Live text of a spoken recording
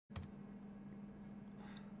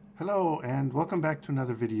Hello and welcome back to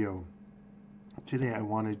another video. Today I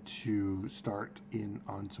wanted to start in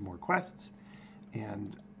on some more quests,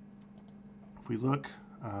 and if we look,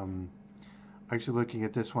 actually looking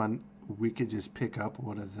at this one, we could just pick up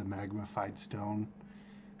one of the magnified stone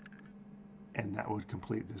and that would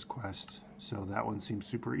complete this quest. So that one seems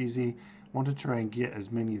super easy. I want to try and get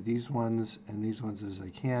as many of these ones and these ones as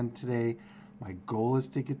I can today. My goal is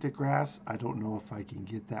to get to grass. I don't know if I can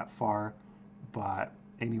get that far, but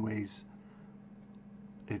anyways,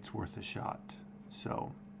 it's worth a shot.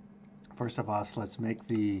 So first of all, let's make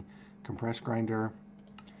the compressed grinder,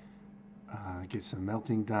 get some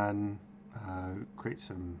melting done, create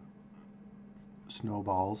some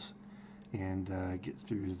snowballs, and get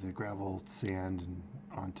through the gravel, sand, and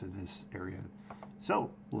onto this area.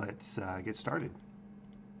 So let's get started.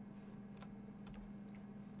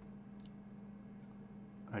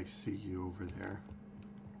 I see you over there.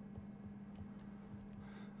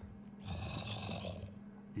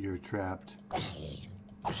 You're trapped.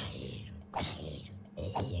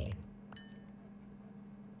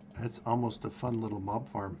 That's almost a fun little mob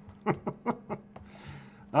farm.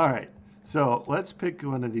 All right, so let's pick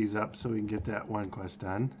one of these up so we can get that one quest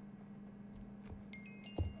done.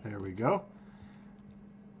 There we go.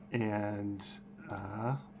 And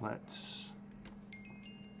let's...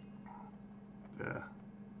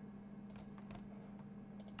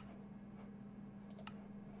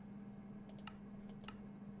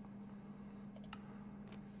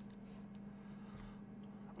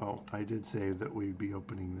 Oh, I did say that we'd be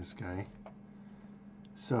opening this guy.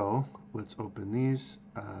 So let's open these.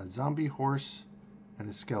 Zombie horse and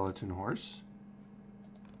a skeleton horse.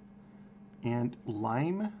 And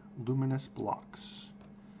lime luminous blocks.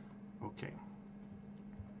 Okay.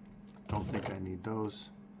 Don't think I need those.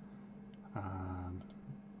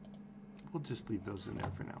 We'll just leave those in there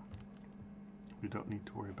for now. We don't need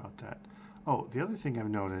to worry about that. Oh, the other thing I've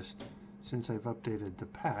noticed since I've updated the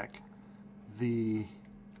pack, the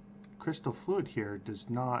crystal fluid here does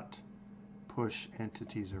not push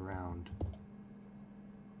entities around.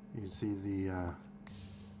 You can see the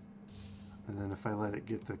and then if I let it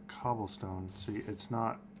get the cobblestone, see, it's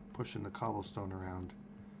not pushing the cobblestone around,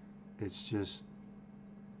 it's just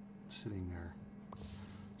sitting there.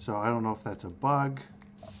 So I don't know if that's a bug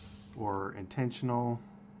or intentional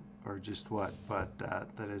or just what, but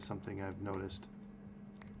that is something I've noticed.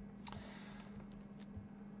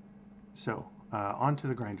 So on to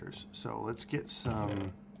the grinders. So let's get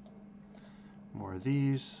some more of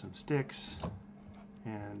these, some sticks,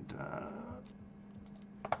 and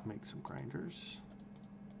make some grinders.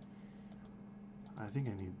 I think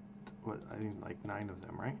I need, I need like 9 of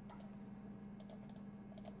them, right?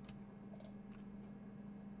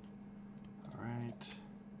 All right.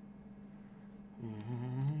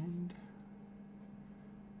 And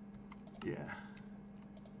yeah.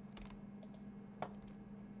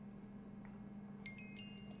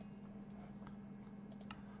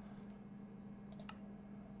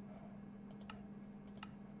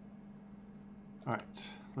 All right,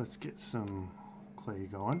 let's get some clay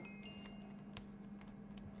going.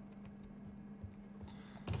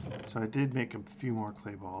 So I did make a few more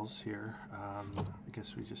clay balls here. I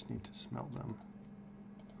guess we just need to smelt them.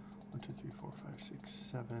 1, 2, 3, 4, 5, 6,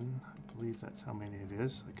 7. I believe that's how many it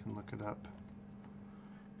is. I can look it up.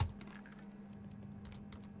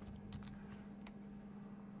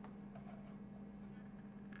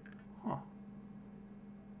 Huh.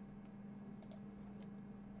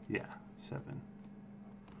 Yeah, 7.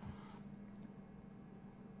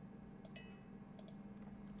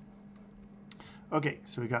 Okay,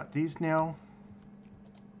 so we got these now.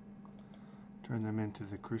 Turn them into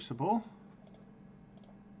the crucible.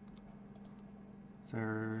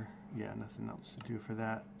 There, yeah, nothing else to do for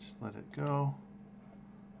that. Just let it go.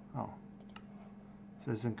 Oh, it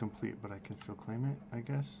says incomplete, but I can still claim it, I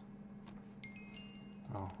guess.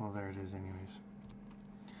 Oh, well, there it is anyways.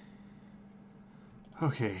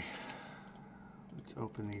 Okay, let's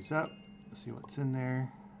open these up, see what's in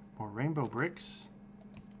there. More rainbow bricks.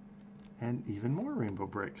 And even more rainbow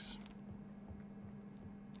bricks.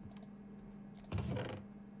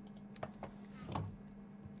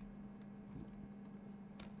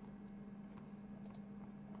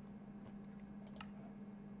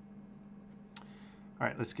 All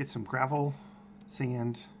right, let's get some gravel,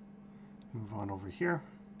 sand, move on over here.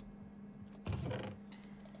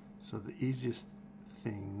 So the easiest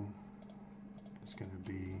thing is going to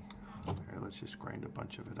be, here, let's just grind a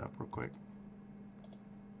bunch of it up real quick.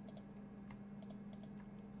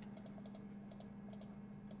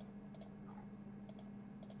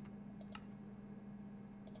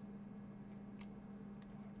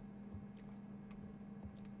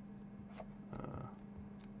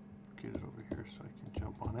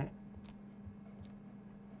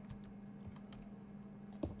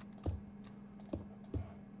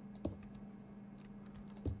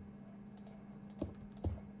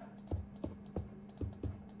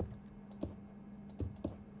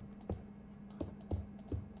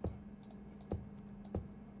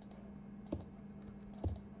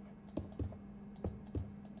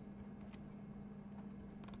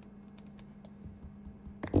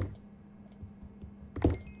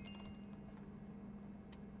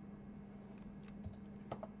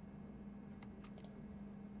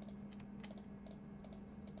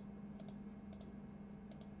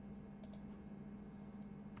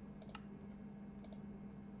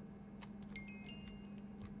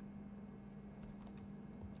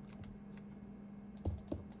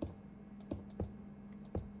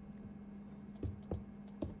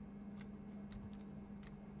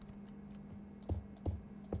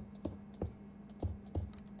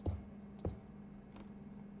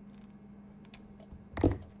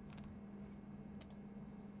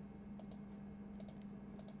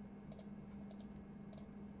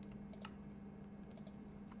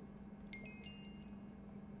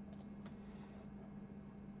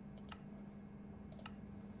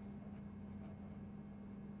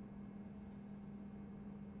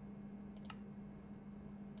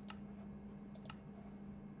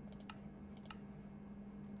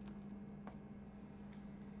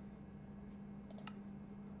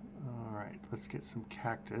 let's get some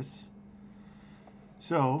cactus.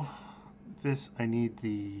 So this, I need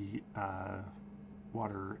the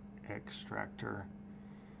water extractor.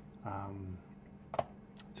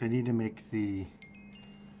 So I need to make the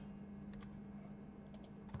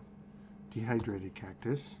dehydrated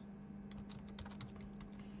cactus.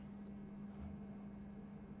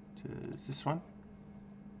 Is this one?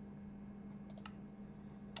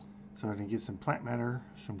 So I'm going to get some plant matter,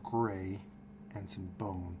 some gray, and some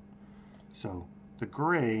bone. So the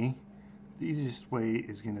gray, the easiest way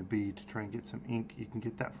is going to be to try and get some ink. You can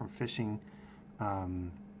get that from fishing.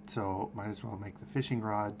 So might as well make the fishing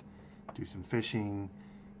rod, do some fishing,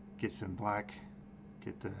 get some black,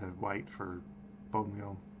 get the white for bone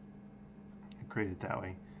meal, and create it that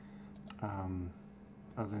way.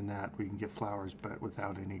 Other than that, we can get flowers, but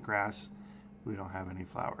without any grass, we don't have any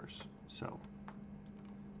flowers. So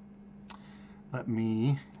let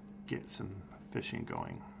me get some fishing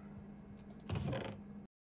going.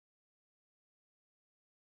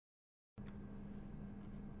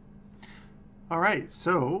 All right,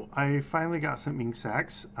 so I finally got some ink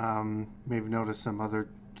sacs. May have noticed some other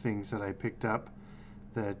things that I picked up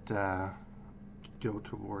that go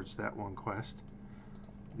towards that one quest,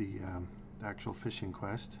 the actual fishing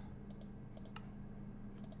quest.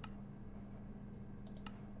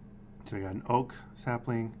 So I got an oak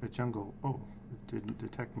sapling, a jungle. Oh, it didn't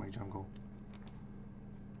detect my jungle.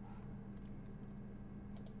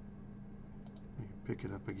 Let me pick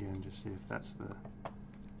it up again, just see if that's the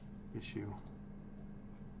issue.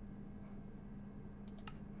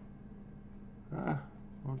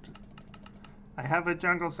 I have a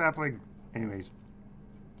jungle sapling. Anyways,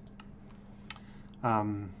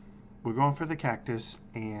 we're going for the cactus,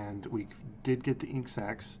 and we did get the ink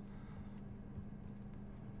sacs.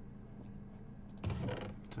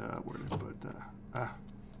 Where did I put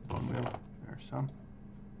bone meal? There's some.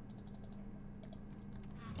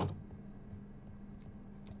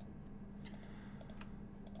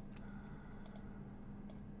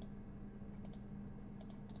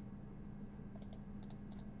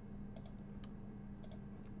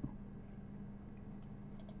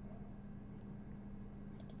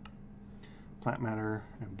 Plant matter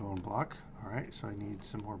and bone block. All right, so I need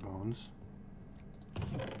some more bones.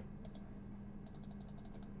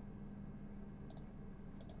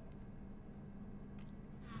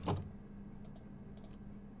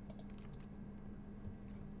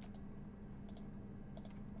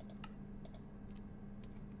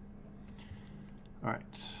 All right,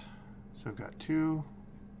 so I've got two,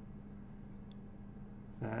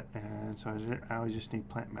 that, and so I always just need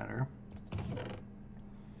plant matter.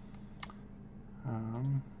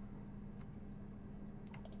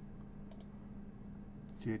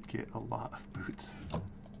 Did get a lot of boots.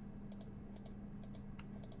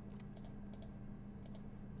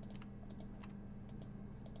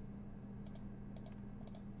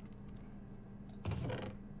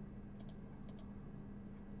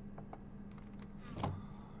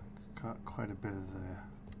 Got quite a bit of the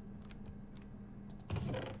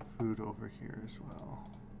food over here as well.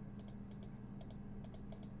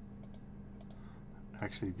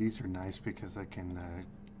 Actually, these are nice because I can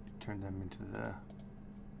turn them into the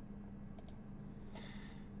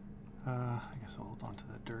I guess I'll hold on to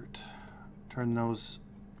the dirt. Turn those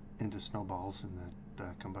into snowballs in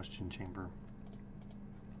the combustion chamber.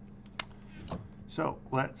 So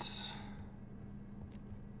let's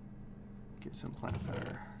get some plant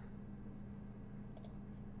matter.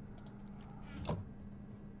 I'm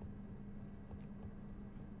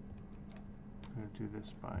going to do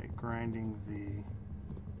this by grinding the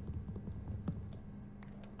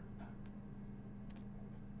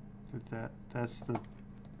that's the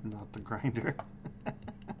not the grinder.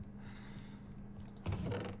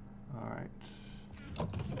 All right.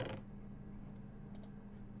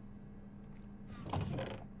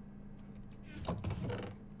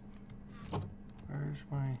 Where's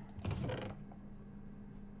my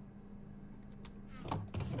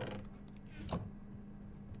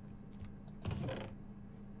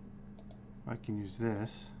I can use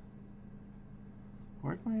this.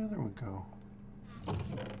 Where'd my other one go?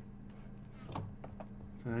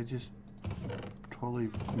 Did I just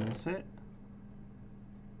totally miss it?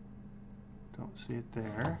 Don't see it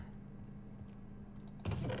there.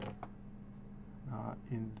 Not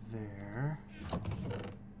in there.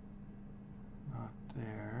 Not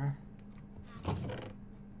there.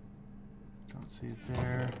 Don't see it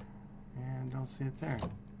there. And don't see it there.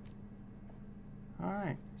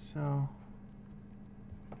 Alright, so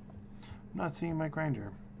I'm not seeing my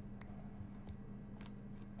grinder.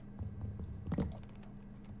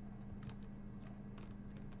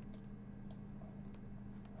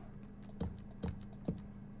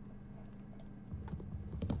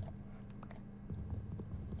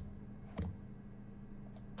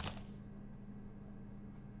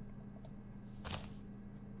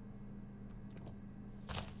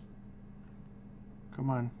 Come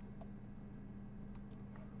on.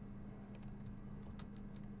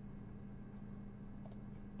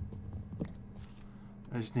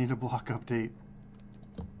 I just need a block update.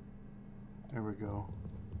 There we go.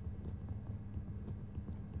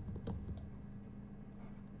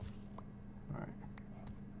 All right.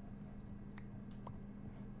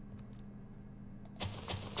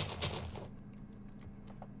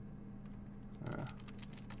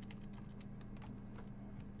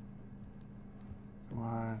 Come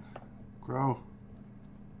on, grow.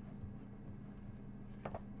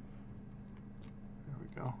 There we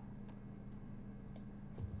go.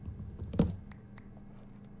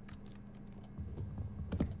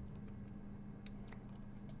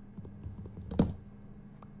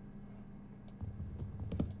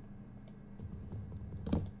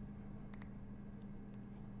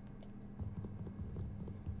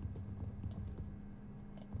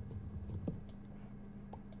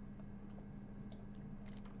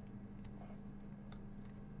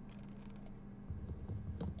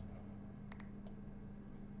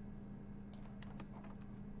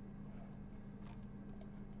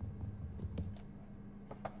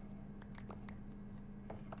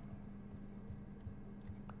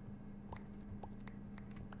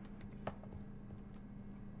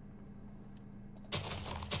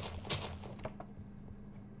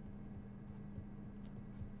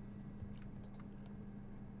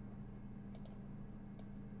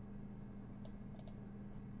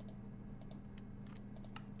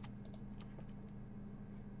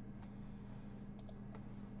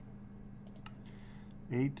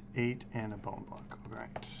 Eight, and a bone block. All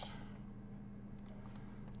right.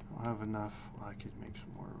 I'll have enough. Well, I could make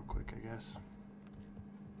some more real quick, I guess.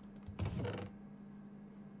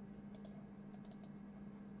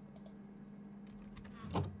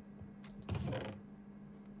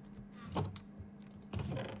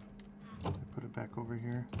 Put it back over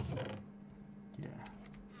here. Yeah.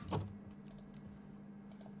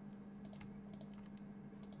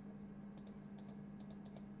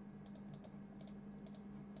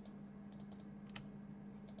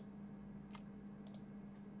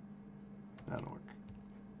 That'll work.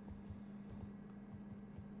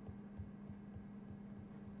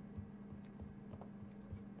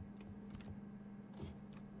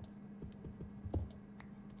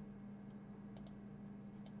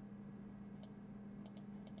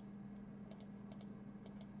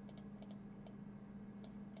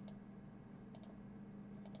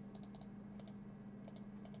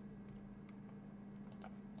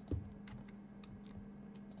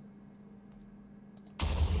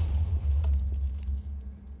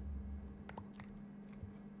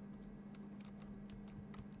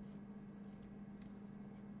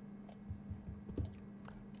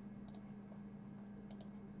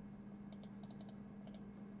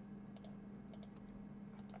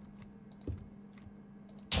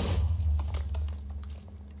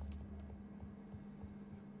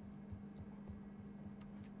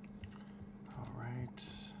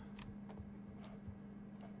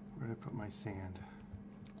 Where did I put my sand?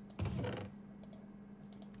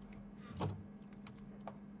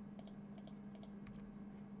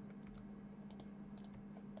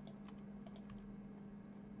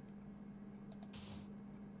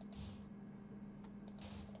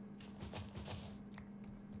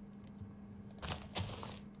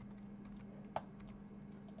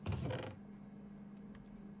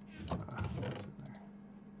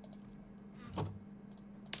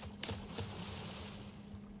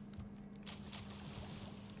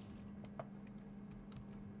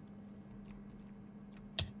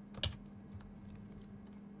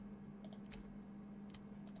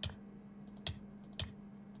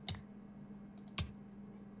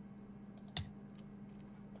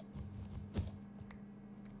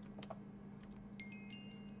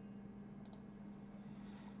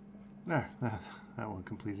 There, that one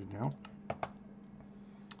completed now.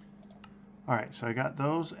 All right, so I got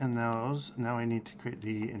those and those. Now I need to create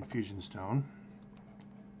the infusion stone.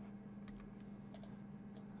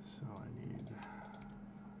 So I need...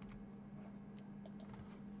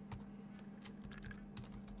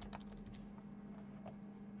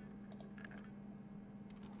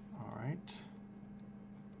 All right.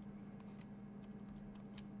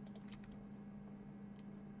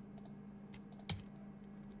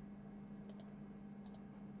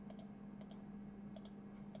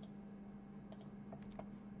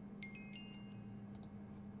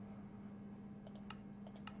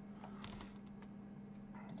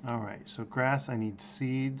 All right, so grass, I need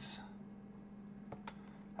seeds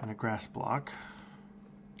and a grass block.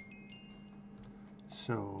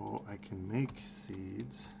 So I can make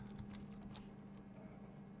seeds.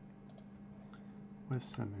 with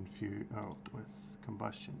some with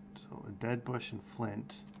combustion. So a dead bush and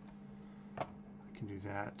flint. I can do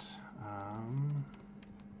that.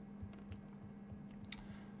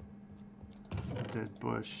 A dead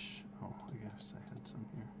bush. Oh, I guess I had some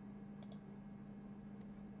here.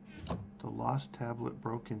 The lost tablet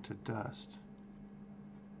broke into dust.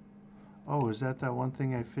 Oh, is that one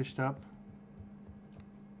thing I fished up?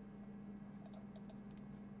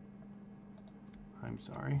 I'm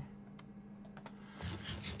sorry.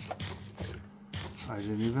 I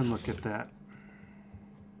didn't even look at that.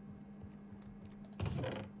 So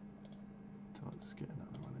let's get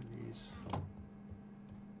another one of these.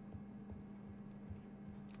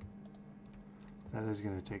 That is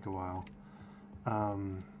going to take a while.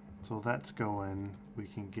 So that's going. We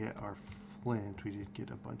can get our flint. We did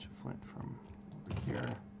get a bunch of flint from over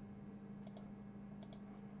here.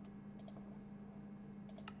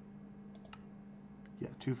 Yeah,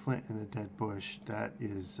 2 flint and a dead bush. That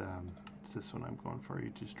is, it's this one I'm going for. You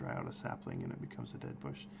just dry out a sapling and it becomes a dead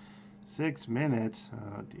bush. 6 minutes.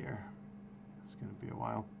 Oh dear. It's going to be a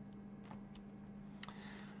while.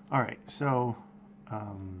 All right, so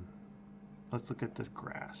let's look at the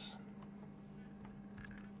grass.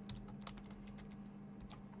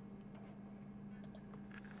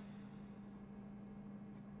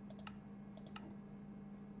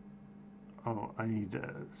 Oh, I need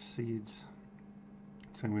seeds.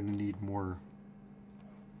 So I'm going to need more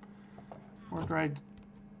dried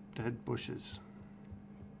dead bushes.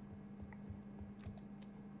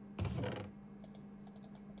 Okay,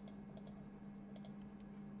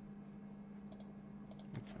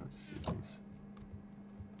 let's use these.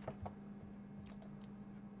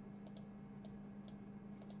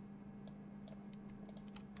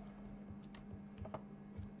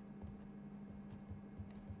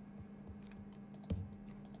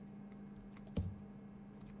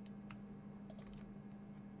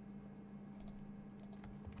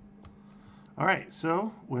 All right,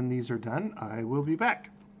 so when these are done, I will be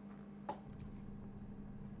back.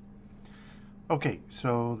 Okay,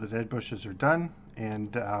 so the dead bushes are done,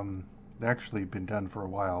 and they've actually been done for a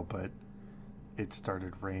while, but it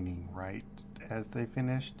started raining right as they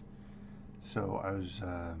finished. So I was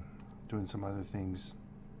doing some other things,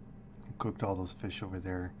 cooked all those fish over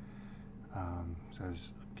there. So I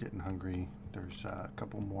was getting hungry. There's a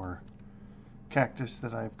couple more cactus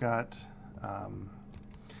that I've got.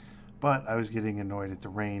 But I was getting annoyed at the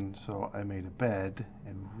rain, so I made a bed,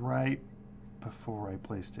 and right before I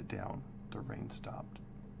placed it down, the rain stopped.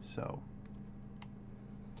 So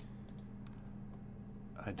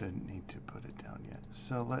I didn't need to put it down yet.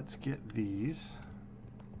 So let's get these.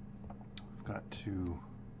 I've got to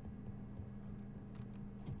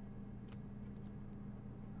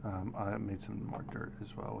I made some more dirt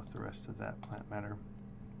as well with the rest of that plant matter.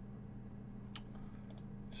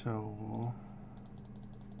 So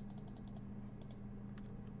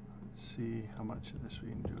let's see how much of this we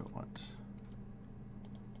can do at once.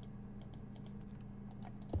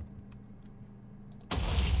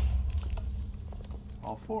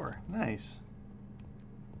 All 4. Nice.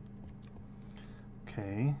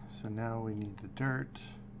 Okay, so now we need the dirt.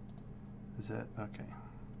 Is that okay?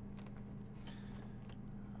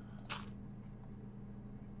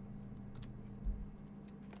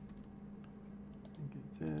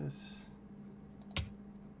 Get this.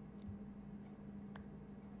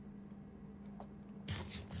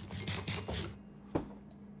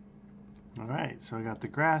 All right, so I got the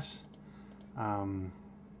grass. I'm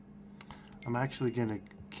actually going to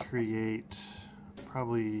create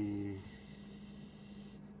probably,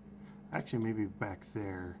 actually maybe back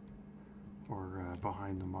there or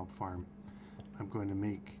behind the mob farm. I'm going to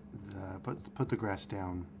make put the grass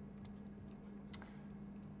down.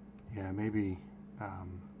 Yeah, maybe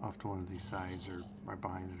off to one of these sides or right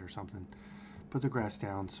behind it or something. Put the grass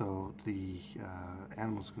down so the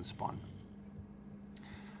animals can spawn.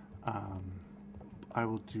 I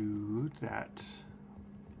will do that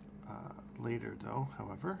later though,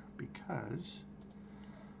 however, because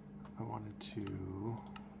I wanted to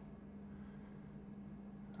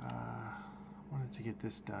get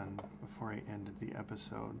this done before I ended the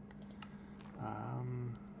episode.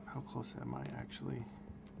 How close am I actually?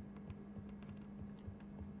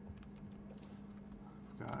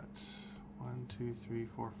 I've got 1, 2, 3,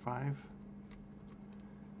 4, 5.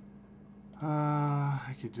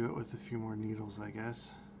 I could do it with a few more needles, I guess.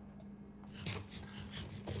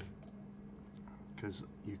 Because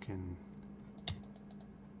you can,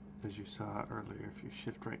 as you saw earlier, if you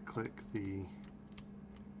shift right click the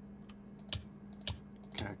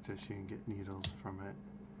cactus, you can get needles from it.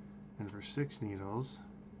 And for 6 needles,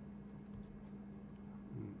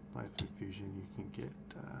 Life Infusion, you can get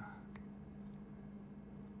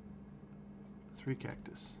 3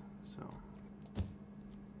 cactus. So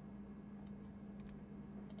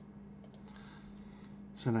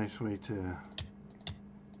it's a nice way to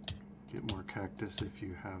get more cactus if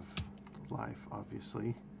you have life,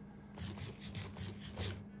 obviously.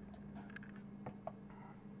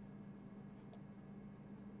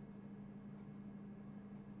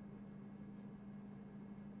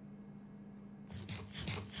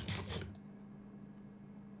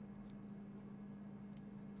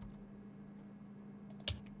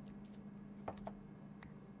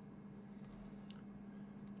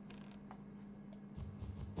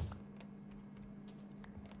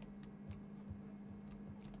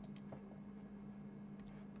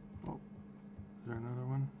 Is there another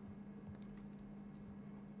one?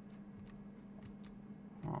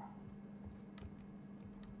 Oh.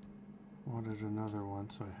 Wanted another one,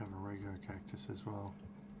 so I have a regular cactus as well.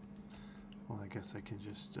 Well, I guess I can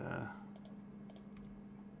just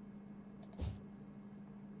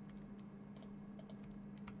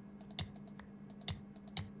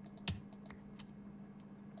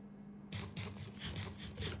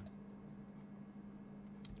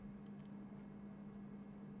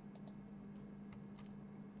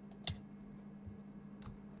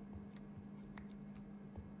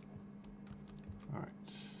all right,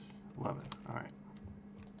 11. All right.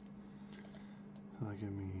 So they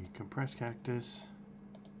give me compressed cactus,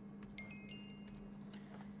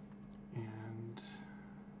 and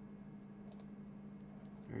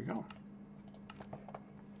there you go.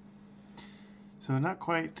 So not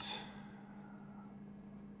quite.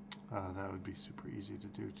 That would be super easy to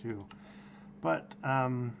do too, but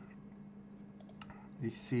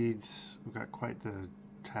these seeds, we've got quite the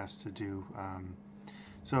task to do.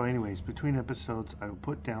 So anyways, between episodes, I will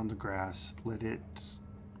put down the grass, let it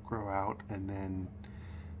grow out, and then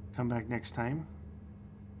come back next time.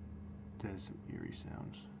 There's some eerie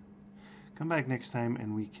sounds. Come back next time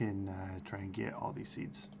and we can try and get all these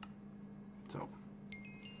seeds. So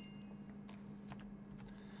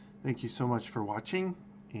thank you so much for watching,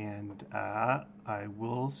 and I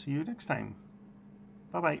will see you next time.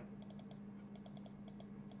 Bye-bye.